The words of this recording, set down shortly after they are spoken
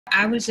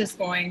I was just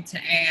going to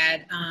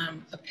add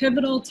a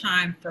pivotal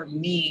time for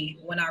me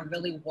when I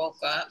really woke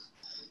up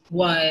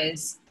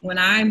was when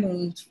I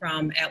moved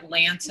from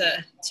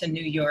Atlanta to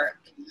New York.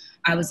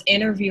 I was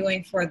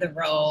interviewing for the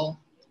role,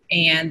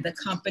 and the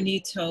company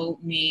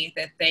told me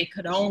that they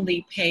could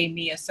only pay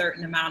me a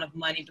certain amount of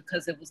money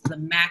because it was the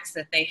max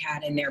that they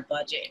had in their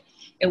budget.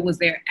 It was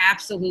their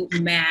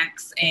absolute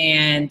max,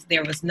 and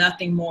there was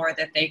nothing more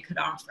that they could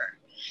offer.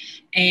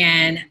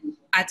 And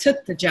I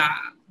took the job.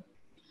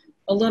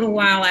 A little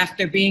while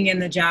after being in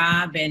the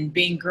job and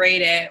being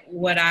great at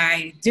what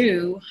I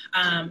do,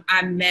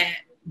 I met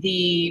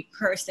the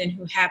person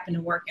who happened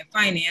to work in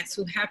finance,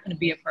 who happened to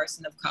be a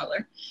person of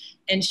color.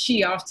 And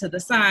she, off to the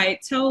side,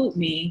 told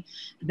me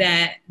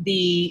that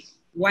the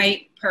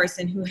white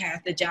person who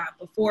had the job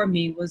before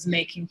me was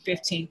making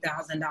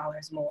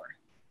 $15,000 more.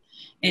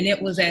 And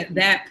it was at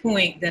that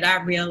point that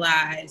I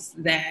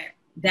realized that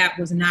that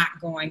was not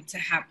going to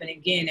happen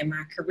again in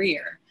my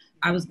career.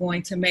 I was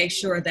going to make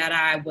sure that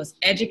I was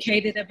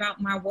educated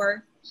about my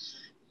worth,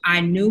 I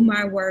knew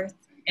my worth,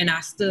 and I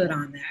stood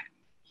on that.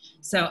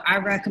 So I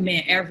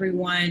recommend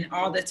everyone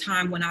all the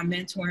time when I'm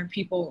mentoring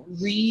people,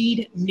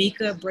 read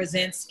Mika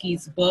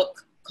Brzezinski's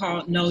book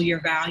called Know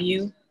Your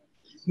Value.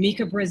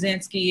 Mika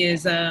Brzezinski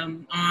is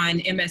on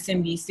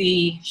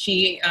MSNBC.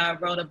 She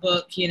wrote a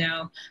book,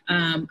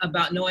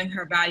 about knowing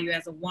her value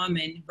as a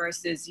woman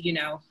versus,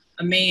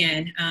 a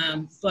man.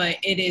 But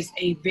it is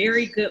a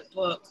very good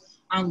book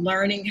on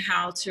learning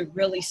how to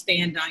really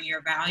stand on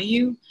your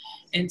value.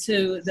 And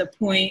to the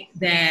point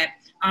that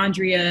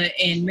Andrea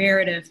and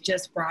Meredith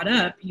just brought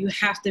up, you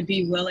have to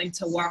be willing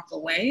to walk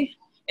away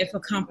if a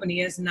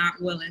company is not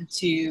willing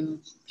to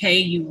pay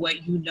you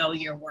what you know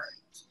you're worth.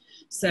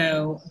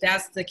 So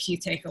that's the key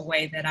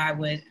takeaway that I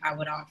would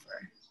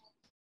offer.